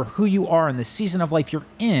rejected for who you are in the season of life you're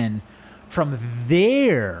in, from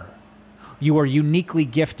there, you are uniquely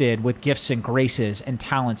gifted with gifts and graces and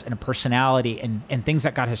talents and a personality and things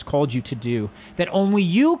that God has called you to do that only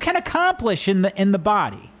you can accomplish in the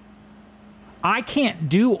body. I can't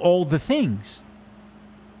do all the things,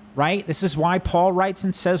 right? This is why Paul writes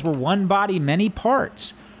and says we're one body, many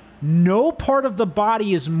parts. No part of the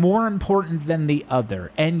body is more important than the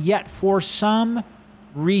other. And yet, for some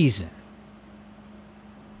reason,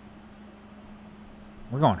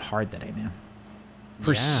 we're going hard today, man.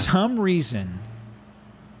 For some reason,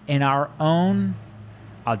 in our own,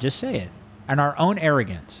 I'll just say it, in our own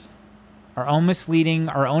arrogance, our own misleading,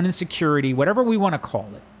 our own insecurity, whatever we want to call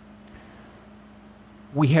it,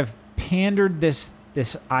 we have pandered this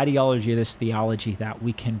ideology, this theology that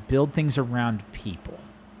we can build things around people.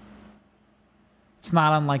 It's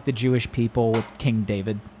not unlike the Jewish people with King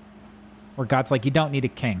David, where God's like, you don't need a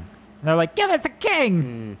king. And they're like, give us a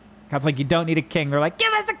king. God's like, you don't need a king. They're like,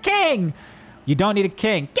 give us a king. You don't need a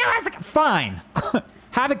king. Give us a fine.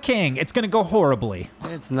 Have a king. It's going to go horribly.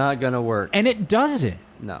 It's not going to work. And it doesn't.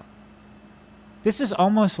 No. This is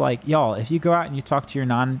almost like, y'all, if you go out and you talk to your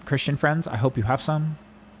non-Christian friends, I hope you have some,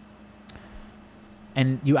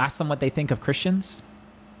 and you ask them what they think of Christians,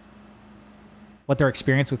 what their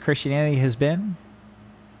experience with Christianity has been,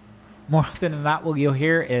 more often than not, what you'll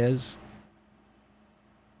hear is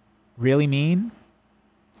really mean,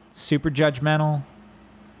 super judgmental,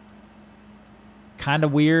 kind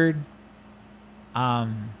of weird,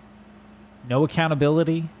 no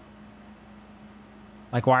accountability.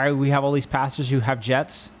 Like, why do we have all these pastors who have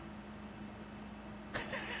jets?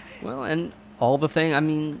 Well, and all the thing, I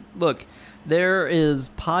mean, look, there is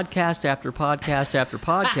podcast after podcast after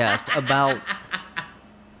podcast about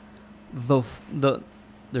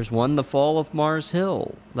There's one, The Fall of Mars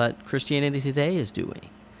Hill, that Christianity Today is doing,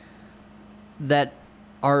 that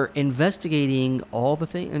are investigating all the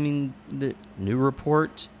things. I mean, the new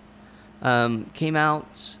report came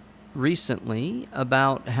out recently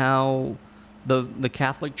about how the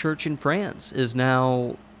Catholic Church in France is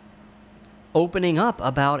now opening up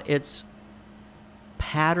about its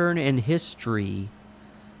pattern and history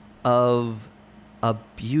of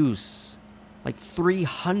abuse. Like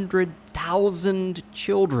 300,000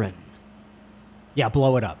 children. Yeah,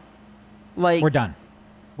 blow it up. Like, we're done.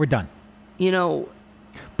 You know,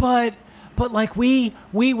 but like we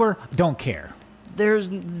were, don't care. There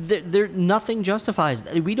nothing justifies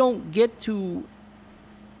that. We don't get to.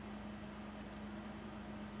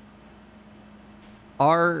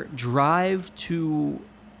 Our drive to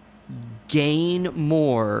gain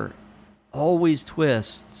more always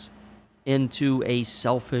twists into a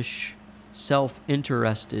selfish,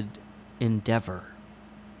 self-interested endeavor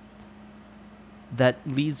that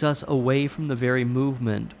leads us away from the very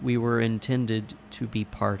movement we were intended to be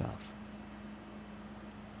part of.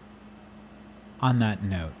 On that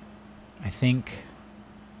note, I think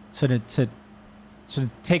so to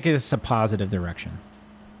take us a positive direction,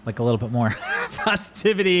 like a little bit more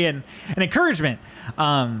positivity and encouragement.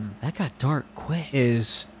 That got dark quick.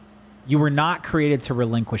 Is you were not created to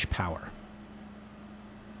relinquish power.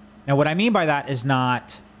 Now, what I mean by that is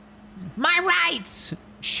not my rights.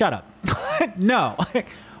 Shut up. No.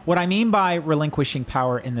 What I mean by relinquishing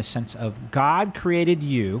power in the sense of God created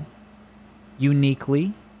you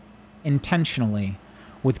uniquely, intentionally,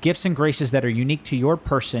 with gifts and graces that are unique to your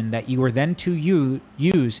person that you are then to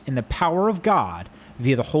use in the power of God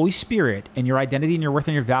via the Holy Spirit and your identity and your worth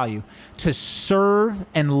and your value to serve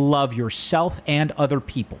and love yourself and other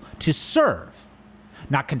people. To serve.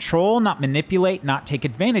 Not control, not manipulate, not take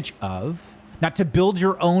advantage of, not to build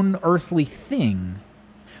your own earthly thing,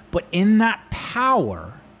 but in that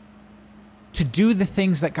power to do the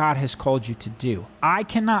things that God has called you to do. I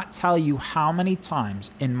cannot tell you how many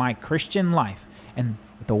times in my Christian life and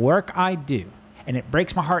the work I do, and it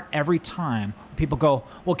breaks my heart every time, people go,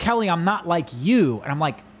 well, Kelly, I'm not like you. And I'm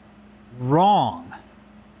like, wrong.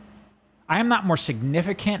 I am not more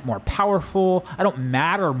significant, more powerful. I don't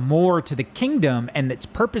matter more to the kingdom and its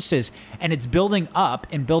purposes and its building up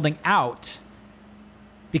and building out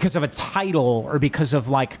because of a title or because of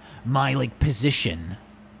like my like position.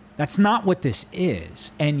 That's not what this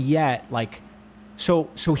is. And yet, like, so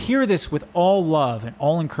hear this with all love and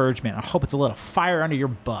all encouragement. I hope it's a little fire under your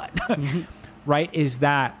butt, right? Is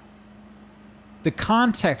that the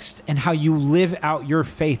context and how you live out your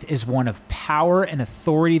faith is one of power and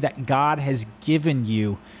authority that God has given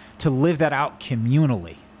you to live that out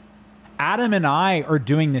communally. Adam and I are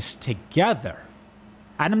doing this together.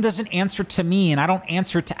 Adam doesn't answer to me, and I don't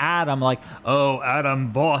answer to Adam like, oh,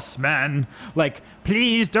 Adam, boss, man. Like,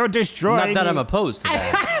 please don't destroy me. Not that I'm opposed to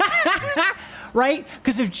that. Right?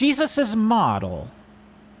 Because if Jesus' model,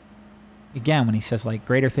 again, when he says like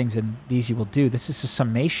greater things than these you will do, this is a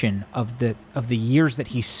summation of the years that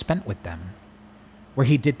he spent with them, where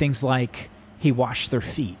he did things like he washed their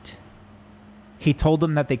feet. He told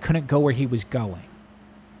them that they couldn't go where he was going.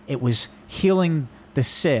 It was healing the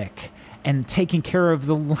sick and taking care of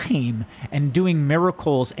the lame and doing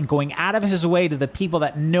miracles and going out of his way to the people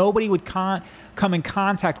that nobody would come in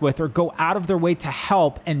contact with or go out of their way to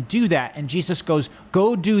help and do that. And Jesus goes,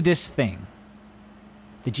 go do this thing.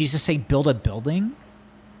 Did Jesus say build a building?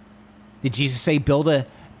 Did Jesus say build a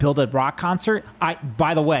rock concert?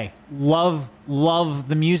 By the way, love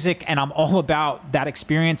the music, and I'm all about that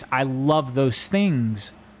experience. I love those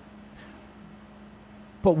things.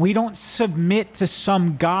 But we don't submit to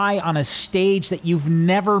some guy on a stage that you've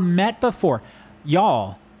never met before.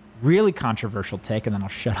 Y'all, really controversial take, and then I'll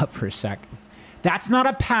shut up for a sec. That's not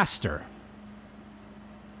a pastor.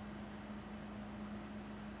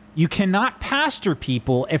 You cannot pastor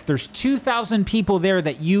people if there's 2,000 people there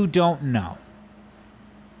that you don't know.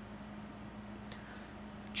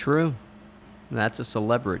 True. That's a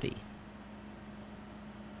celebrity.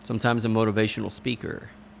 Sometimes a motivational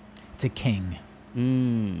speaker. It's a king.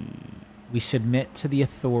 We submit to the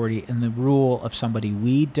authority and the rule of somebody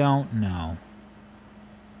we don't know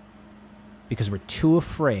because we're too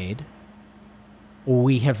afraid, or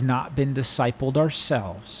we have not been discipled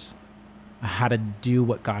ourselves on how to do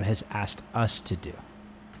what God has asked us to do.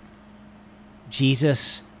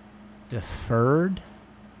 Jesus deferred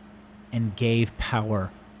and gave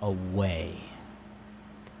power away.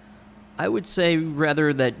 I would say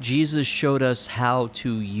rather that Jesus showed us how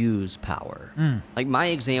to use power. Like my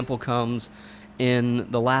example comes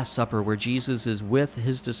in the Last Supper, where Jesus is with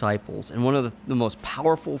his disciples, and one of the most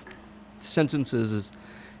powerful sentences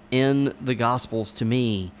in the Gospels to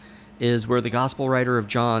me is where the Gospel writer of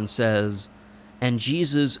John says, "And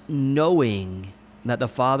Jesus, knowing that the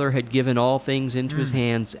Father had given all things into his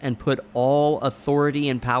hands and put all authority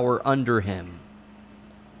and power under him,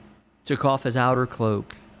 took off his outer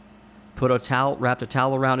cloak, wrapped a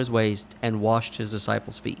towel around his waist, and washed his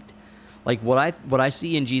disciples' feet." Like what I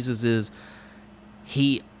see in Jesus is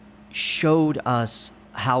he showed us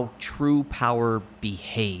how true power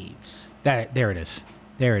behaves. There it is.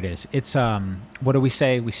 There it is. It's what do we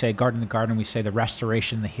say? We say garden to garden. We say the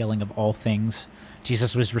restoration, the healing of all things.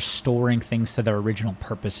 Jesus was restoring things to their original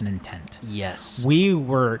purpose and intent. Yes. We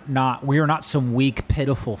were not some weak,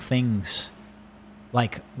 pitiful things.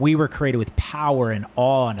 Like, we were created with power and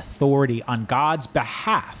awe and authority on God's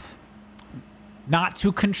behalf, not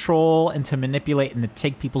to control and to manipulate and to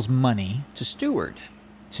take people's money. To steward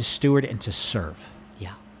And to serve.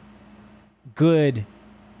 Yeah. Good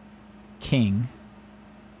king,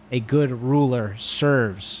 a good ruler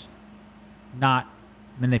serves, not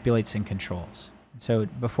manipulates and controls. And so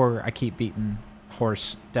before I keep beating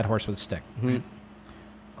dead horse with a stick, right?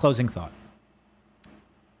 Closing thought.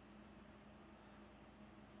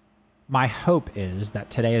 My hope is that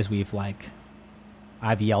today, as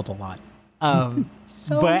I've yelled a lot. Yelling.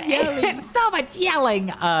 So much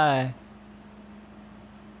yelling.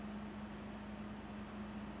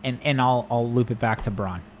 And I'll loop it back to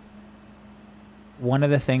Bron. One of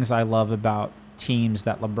the things I love about teams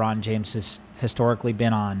that LeBron James has historically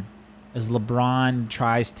been on is LeBron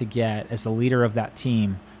tries to get, as the leader of that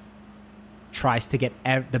team, tries to get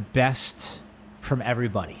the best from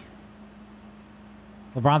everybody.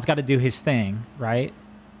 LeBron's got to do his thing, right?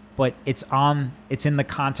 But it's in the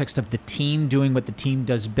context of the team doing what the team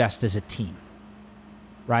does best as a team,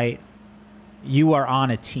 right? You are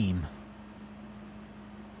on a team.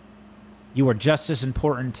 You are just as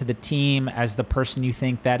important to the team as the person you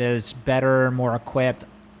think that is better, more equipped,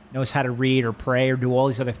 knows how to read or pray or do all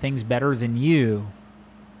these other things better than you.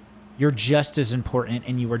 You're just as important,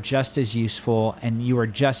 and you are just as useful, and you are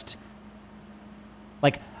just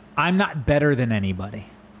I'm not better than anybody,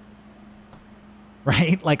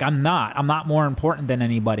 right? I'm not more important than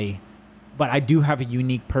anybody, but I do have a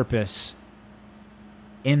unique purpose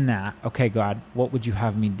in that. Okay, God, what would you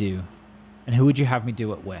have me do? And who would you have me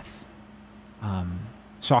do it with?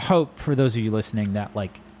 So I hope for those of you listening that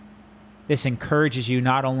this encourages you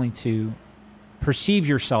not only to perceive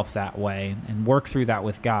yourself that way and work through that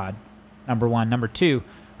with God, number one. Number two,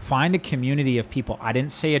 find a community of people. I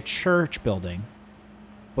didn't say a church building,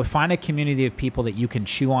 but find a community of people that you can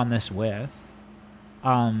chew on this with,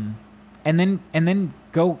 and then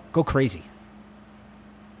go crazy.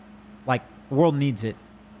 The world needs it.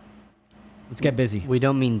 Let's get busy. We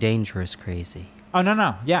don't mean dangerous crazy. Oh,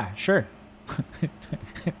 no. Yeah, sure.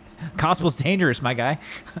 Gospel's dangerous, my guy.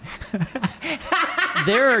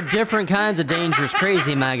 There are different kinds of dangerous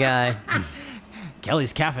crazy, my guy.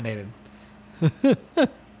 Kelly's caffeinated.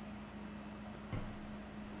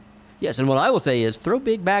 Yes, and what I will say is throw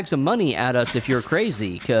big bags of money at us if you're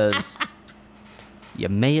crazy, because you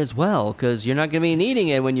may as well, because you're not going to be needing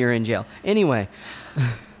it when you're in jail. Anyway,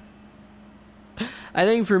 I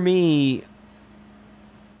think for me,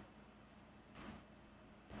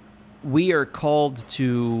 we are called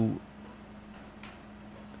to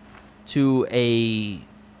a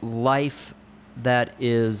life that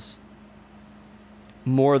is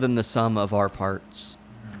more than the sum of our parts.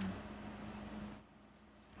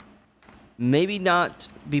 Maybe not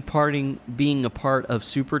being a part of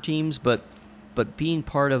super teams, but being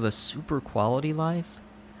part of a super quality life.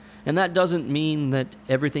 And that doesn't mean that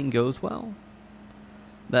everything goes well.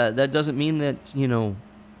 That doesn't mean that,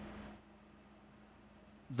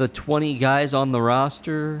 the 20 guys on the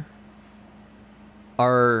roster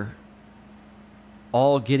are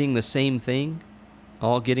all getting the same thing,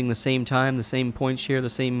 all getting the same time, the same point share, the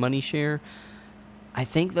same money share. I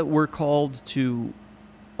think that we're called to,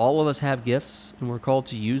 all of us have gifts, and we're called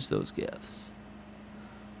to use those gifts.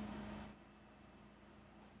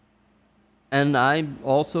 And I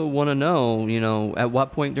also want to know, at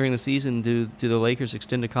what point during the season do the Lakers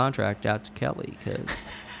extend a contract out to Kelly? Because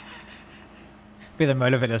be the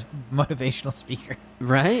motivational speaker,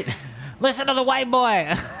 right? Listen to the white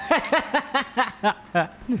boy.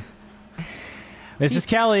 This is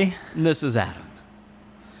Kelly. This is Adam.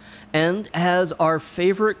 And as our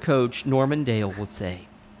favorite coach, Norman Dale, will say,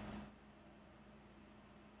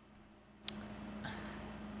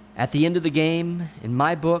 at the end of the game, in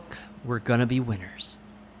my book, we're going to be winners.